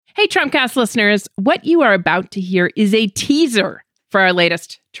Hey, Trumpcast listeners, what you are about to hear is a teaser for our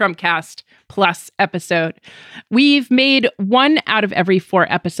latest Trumpcast Plus episode. We've made 1 out of every 4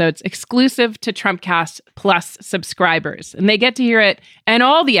 episodes exclusive to Trumpcast Plus subscribers, and they get to hear it and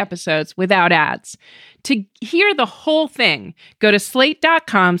all the episodes without ads. To hear the whole thing, go to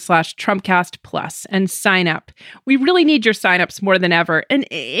slate.com/Trumpcast Plus and sign up. We really need your signups more than ever, and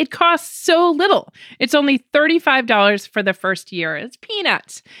it costs so little. It's only $35 for the first year. It's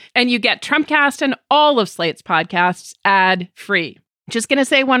peanuts. And you get Trumpcast and all of Slate's podcasts ad-free. Just going to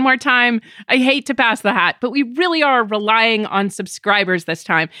say one more time, I hate to pass the hat, but we really are relying on subscribers this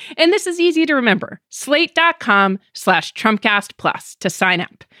time. And this is easy to remember. Slate.com/Trumpcast Plus to sign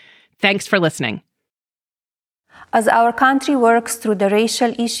up. Thanks for listening. As our country works through the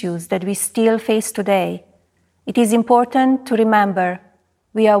racial issues that we still face today, it is important to remember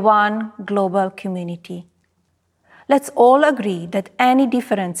we are one global community. Let's all agree that any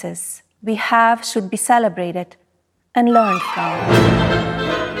differences we have should be celebrated and learned from.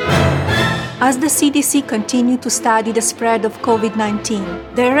 As the CDC continue to study the spread of COVID-19,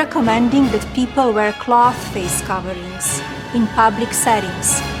 they're recommending that people wear cloth face coverings in public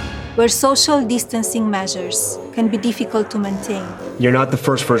settings where social distancing measures can be difficult to maintain. You're not the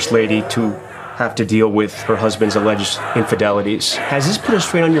first lady to have to deal with her husband's alleged infidelities. Has this put a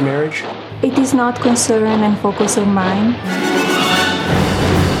strain on your marriage? It is not concern and focus of mine.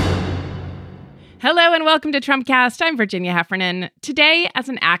 Hello and welcome to Trumpcast. I'm Virginia Heffernan. Today, as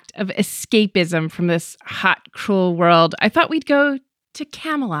an act of escapism from this hot, cruel world, I thought we'd go to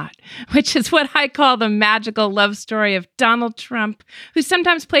Camelot, which is what I call the magical love story of Donald Trump, who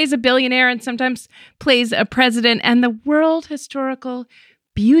sometimes plays a billionaire and sometimes plays a president, and the world historical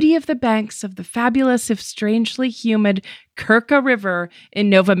beauty of the banks of the fabulous, if strangely humid, Krka River in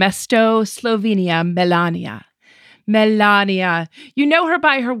Novo Mesto, Slovenia, Melania. Melania. You know her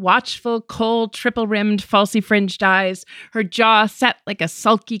by her watchful, cold, triple-rimmed, falsy fringed eyes, her jaw set like a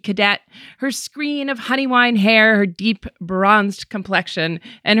sulky cadet, her screen of honey wine hair, her deep bronzed complexion,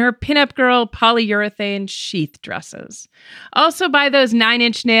 and her pinup girl polyurethane sheath dresses. Also by those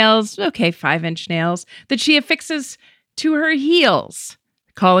 9-inch nails, okay, 5-inch nails, that she affixes to her heels,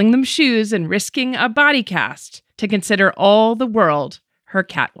 calling them shoes and risking a body cast to consider all the world her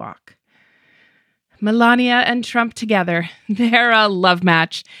catwalk. Melania and Trump together, they're a love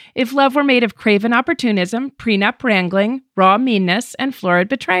match. If love were made of craven opportunism, prenup wrangling, raw meanness, and florid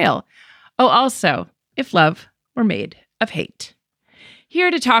betrayal. Oh, also, if love were made of hate.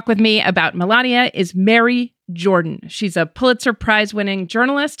 Here to talk with me about Melania is Mary Jordan. She's a Pulitzer Prize-winning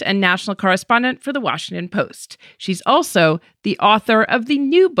journalist and national correspondent for The Washington Post. She's also the author of the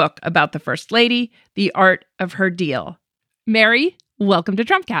new book about the First Lady, The Art of Her Deal. Mary, welcome to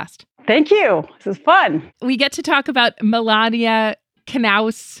Trumpcast. Thank you. This is fun. We get to talk about Melania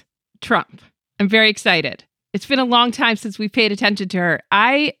Knauss Trump. I'm very excited. It's been a long time since we paid attention to her.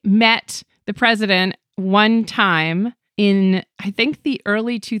 I met the president one time in, I think, the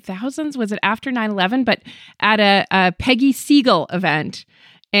early 2000s. Was it after 9/11? But at a Peggy Siegel event.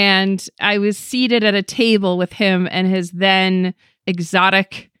 And I was seated at a table with him and his then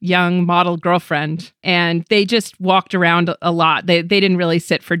exotic young model girlfriend, and they just walked around a lot. They didn't really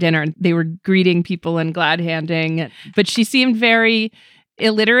sit for dinner. They were greeting people and glad handing, but she seemed very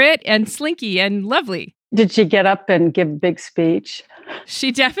illiterate and slinky and lovely. Did she get up and give a big speech?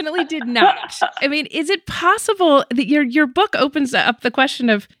 She definitely did not. I mean, is it possible that your book opens up the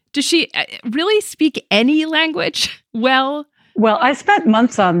question of, does she really speak any language well? Well, I spent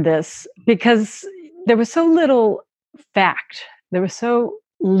months on this because there was so little fact. There was so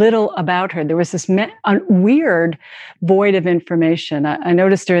little about her. There was this weird void of information. I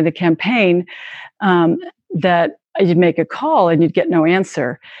noticed during the campaign that you'd make a call and you'd get no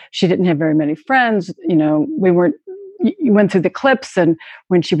answer. She didn't have very many friends. You know, you went through the clips, and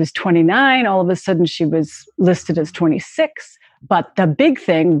when she was 29, all of a sudden she was listed as 26. But the big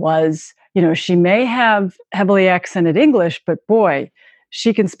thing was, you know, she may have heavily accented English, but boy,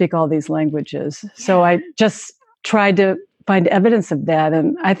 she can speak all these languages. So I just tried to find evidence of that.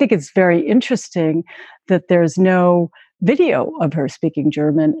 And I think it's very interesting that there's no video of her speaking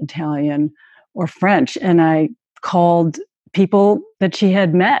German, Italian, or French. And I called people that she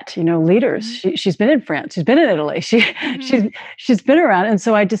had met, you know, leaders. She's been in France, she's been in Italy, she's been around. And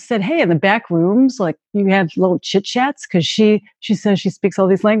so I just said, hey, in the back rooms, like, you have little chit chats, because she says she speaks all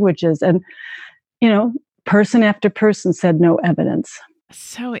these languages. And, you know, person after person said no evidence.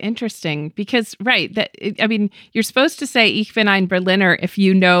 So interesting, because you're supposed to say "Ich bin ein Berliner" if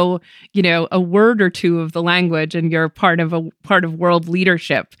you know a word or two of the language and you're part of world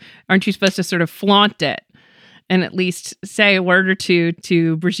leadership. Aren't you supposed to sort of flaunt it? and at least say a word or two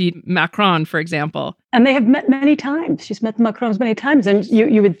to Brigitte Macron, for example. And they have met many times. She's met the Macrons many times. And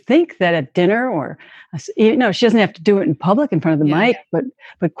you would think that at dinner or, she doesn't have to do it in public in front of the mic,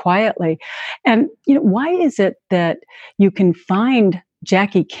 but quietly. And, why is it that you can find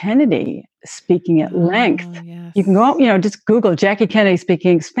Jackie Kennedy speaking at length? Yes. You can go, just Google Jackie Kennedy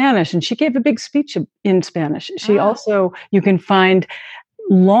speaking Spanish, and she gave a big speech in Spanish. She also, you can find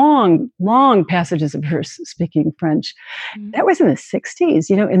long passages of her speaking French. That was in the 60s,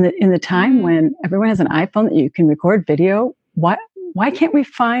 in the time when everyone has an iPhone that you can record video. Why can't we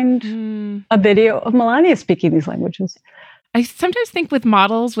find a video of Melania speaking these languages? I sometimes think with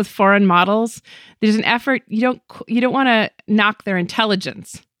foreign models, there's an effort, you don't want to knock their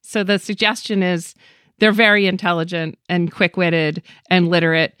intelligence. So the suggestion is they're very intelligent and quick-witted and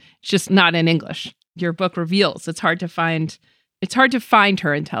literate, just not in English. Your book reveals it's hard to find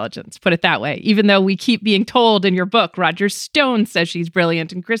her intelligence, put it that way, even though we keep being told in your book, Roger Stone says she's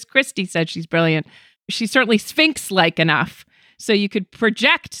brilliant and Chris Christie said she's brilliant. She's certainly Sphinx-like enough, so you could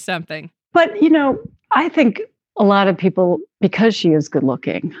project something. But, I think a lot of people, because she is good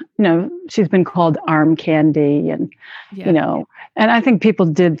looking, she's been called arm candy and, and I think people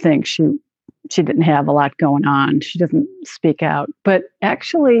did think she didn't have a lot going on. She doesn't speak out. But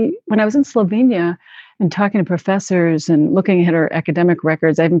actually, when I was in Slovenia and talking to professors and looking at her academic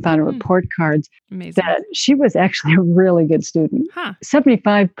records, I even found her report cards. Amazing. That she was actually a really good student.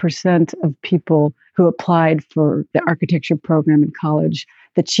 75% of people who applied for the architecture program in college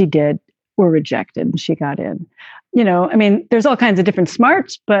that she did were rejected and she got in. There's all kinds of different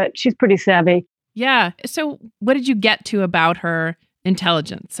smarts, but she's pretty savvy. Yeah. So what did you get to about her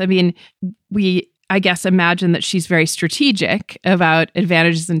intelligence? We, I guess, imagine that she's very strategic about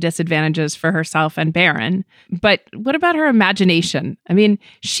advantages and disadvantages for herself and Barron. But what about her imagination?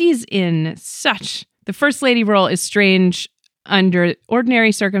 She's in the First Lady role is strange under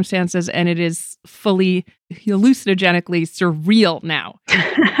ordinary circumstances, and it is fully hallucinogenically surreal now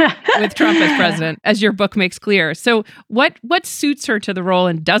with Trump as president, as your book makes clear. So what suits her to the role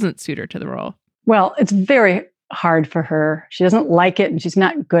and doesn't suit her to the role? Well, it's very hard for her. She doesn't like it and she's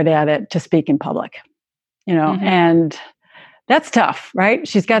not good at it to speak in public, and that's tough, right?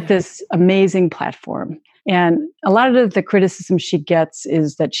 She's got this amazing platform. And a lot of the criticism she gets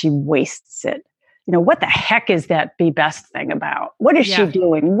is that she wastes it. What the heck is that Be Best thing about? What is she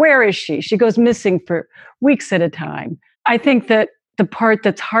doing? Where is she? She goes missing for weeks at a time. I think that the part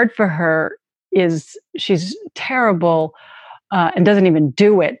that's hard for her is she's terrible and doesn't even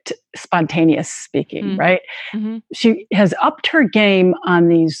do it, spontaneous speaking, right? Mm-hmm. She has upped her game on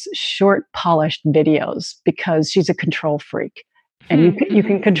these short, polished videos because she's a control freak. And you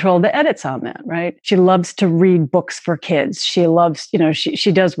can control the edits on that, right? She loves to read books for kids. She loves,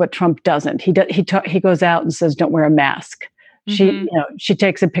 she does what Trump doesn't. He goes out and says, "Don't wear a mask." She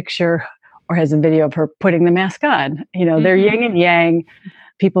takes a picture or has a video of her putting the mask on. They're yin and yang.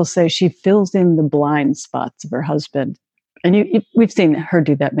 People say she fills in the blind spots of her husband, and we've seen her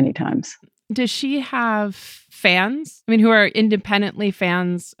do that many times. Does she have fans? Who are independently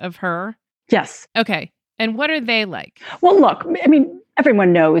fans of her? Yes. Okay. And what are they like? Well, look,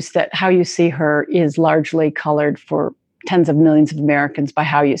 everyone knows that how you see her is largely colored for tens of millions of Americans by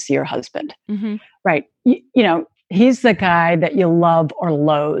how you see her husband, right? He's the guy that you love or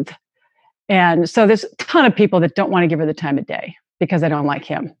loathe. And so there's a ton of people that don't want to give her the time of day because they don't like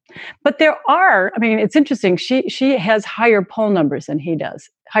him. But there are, it's interesting. She has higher poll numbers than he does,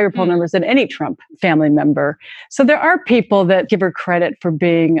 higher poll numbers than any Trump family member. So there are people that give her credit for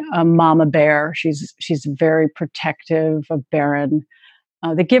being a mama bear. She's very protective of Barron.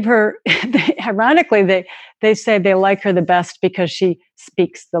 They give her, ironically, they say they like her the best because she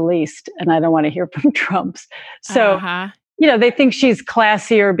speaks the least. And I don't want to hear from Trumps. So, they think she's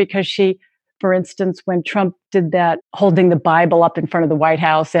classier because she, for instance, when Trump did that, holding the Bible up in front of the White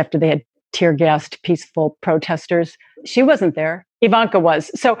House after they had tear-gassed peaceful protesters, she wasn't there. Ivanka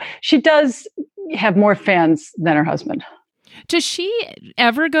was. So she does have more fans than her husband. Does she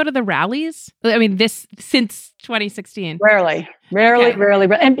ever go to the rallies? This since 2016? Rarely.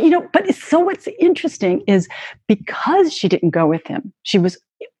 And, but what's interesting is because she didn't go with him, she was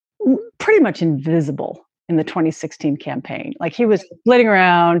pretty much invisible in the 2016 campaign. Like he was flitting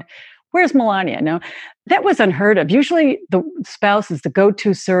around. Where's Melania? No, that was unheard of. Usually the spouse is the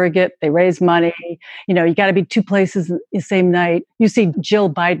go-to surrogate. They raise money. You got to be two places the same night. You see Jill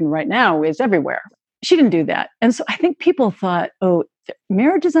Biden right now is everywhere. She didn't do that. And so I think people thought,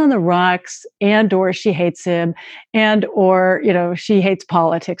 marriage is on the rocks and or she hates him and or, she hates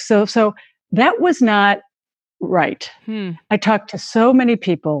politics. So that was not right. I talked to so many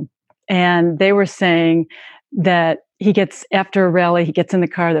people and they were saying that he gets, after a rally, he gets in the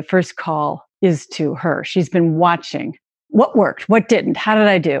car, the first call is to her. She's been watching what worked, what didn't, how did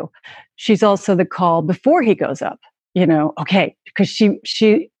I do? She's also the call before he goes up, okay, because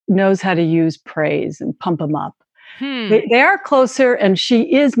she knows how to use praise and pump him up. They are closer, and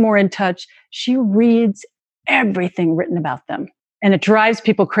she is more in touch. She reads everything written about them. And it drives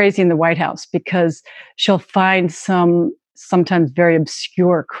people crazy in the White House because she'll find sometimes very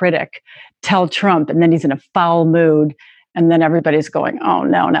obscure critic tell Trump, and then he's in a foul mood. And then everybody's going, oh,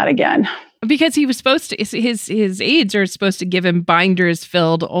 no, not again. Because he was supposed to, his aides are supposed to give him binders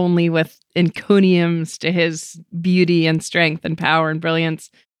filled only with encomiums to his beauty and strength and power and brilliance.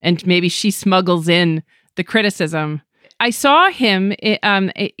 And maybe she smuggles in the criticism. I saw him, at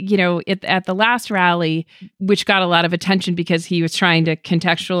the last rally, which got a lot of attention because he was trying to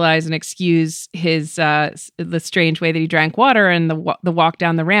contextualize and excuse his the strange way that he drank water and the walk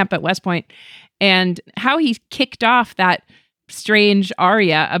down the ramp at West Point, and how he kicked off that strange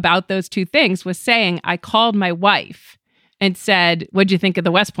aria about those two things was saying, I called my wife and said, what'd you think of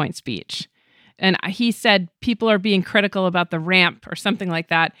the West Point speech? And he said, people are being critical about the ramp or something like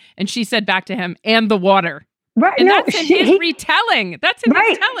that. And she said back to him, and the water. Right. And that's in his retelling. That's in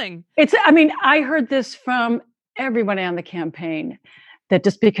his telling. I heard this from everybody on the campaign, that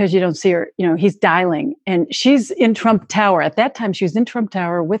just because you don't see her, he's dialing. And she's in Trump Tower. At that time, she was in Trump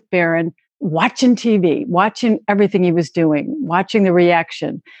Tower with Barron, watching TV, watching everything he was doing, watching the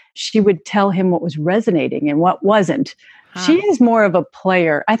reaction. She would tell him what was resonating and what wasn't. She is more of a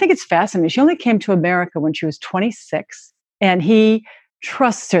player. I think it's fascinating. She only came to America when she was 26, and he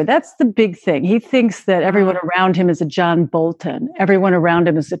trusts her. That's the big thing. He thinks that everyone around him is a John Bolton. Everyone around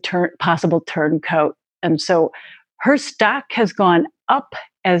him is a possible turncoat. And so her stock has gone up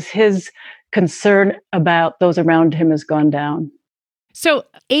as his concern about those around him has gone down. So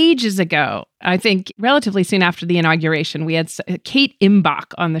ages ago, I think relatively soon after the inauguration, we had Kate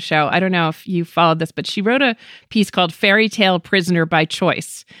Imbach on the show. I don't know if you followed this, but she wrote a piece called Fairy Tale Prisoner by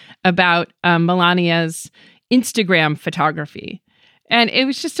Choice about Melania's Instagram photography. And it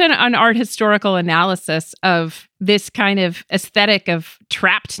was just an art historical analysis of this kind of aesthetic of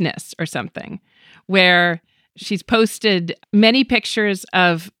trappedness or something, where she's posted many pictures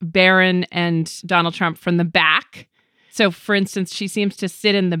of Barron and Donald Trump from the back. So, for instance, she seems to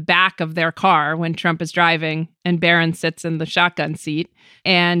sit in the back of their car when Trump is driving and Barron sits in the shotgun seat.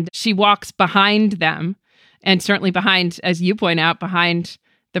 And she walks behind them, and certainly behind, as you point out, behind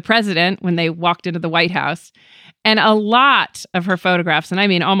the president when they walked into the White House. And a lot of her photographs, and I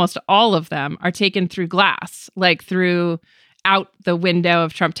mean almost all of them, are taken through glass, like through out the window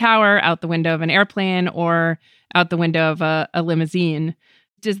of Trump Tower, out the window of an airplane, or out the window of a limousine.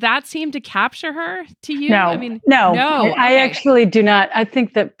 Does that seem to capture her to you? No, no. Okay. I actually do not. I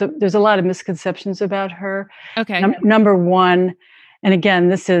think that there's a lot of misconceptions about her. Okay. Number one, and again,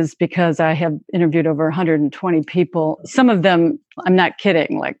 this is because I have interviewed over 120 people. Some of them, I'm not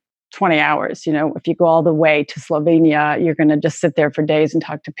kidding, like 20 hours. If you go all the way to Slovenia, you're going to just sit there for days and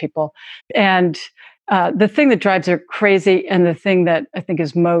talk to people. And the thing that drives her crazy, and the thing that I think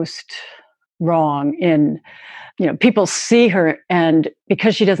is most wrong in, people see her, and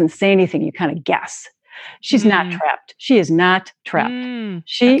because she doesn't say anything, you kind of guess. She's not trapped. She is not trapped.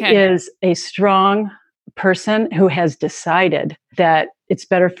 She is a strong person who has decided that it's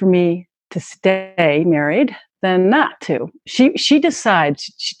better for me to stay married than not to. She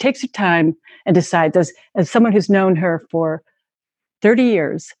decides, she takes her time and decides, as someone who's known her for 30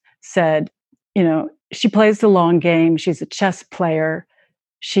 years said, she plays the long game. She's a chess player.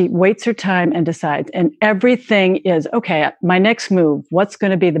 She waits her time and decides. And everything is, okay, my next move, what's going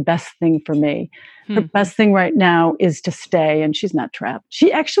to be the best thing for me? Her best thing right now is to stay, and she's not trapped.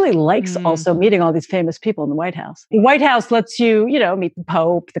 She actually likes also meeting all these famous people in the White House. The White House lets you, meet the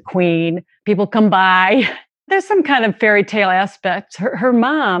Pope, the Queen, people come by. There's some kind of fairy tale aspect. Her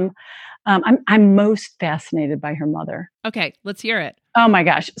mom, I'm most fascinated by her mother. Okay, let's hear it. Oh my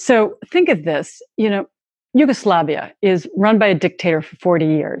gosh. So think of this, Yugoslavia is run by a dictator for 40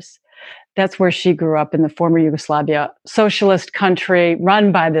 years. That's where she grew up, in the former Yugoslavia, socialist country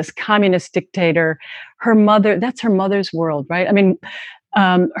run by this communist dictator. Her mother, that's her mother's world, right? I mean,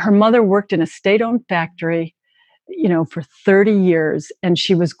 her mother worked in a state-owned factory, for 30 years, and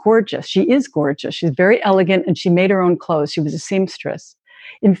she was gorgeous. She is gorgeous. She's very elegant, and she made her own clothes. She was a seamstress.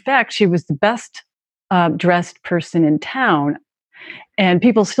 In fact, she was the best dressed person in town. And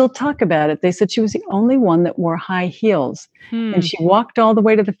people still talk about it. They said she was the only one that wore high heels. And she walked all the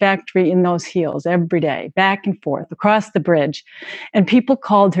way to the factory in those heels every day, back and forth, across the bridge. And people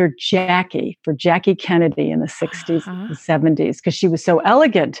called her Jackie, for Jackie Kennedy in the 60s and 70s, because she was so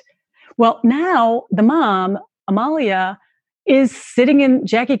elegant. Well, now the mom, Amalia, is sitting in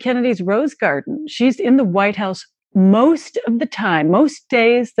Jackie Kennedy's Rose Garden. She's in the White House most of the time. Most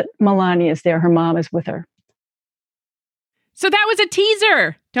days that Melania is there, her mom is with her. So that was a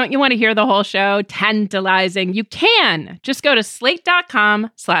teaser. Don't you want to hear the whole show? Tantalizing. You can. Just go to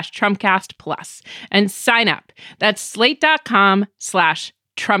slate.com/Trumpcast Plus and sign up. That's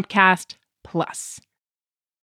slate.com/Trumpcast Plus.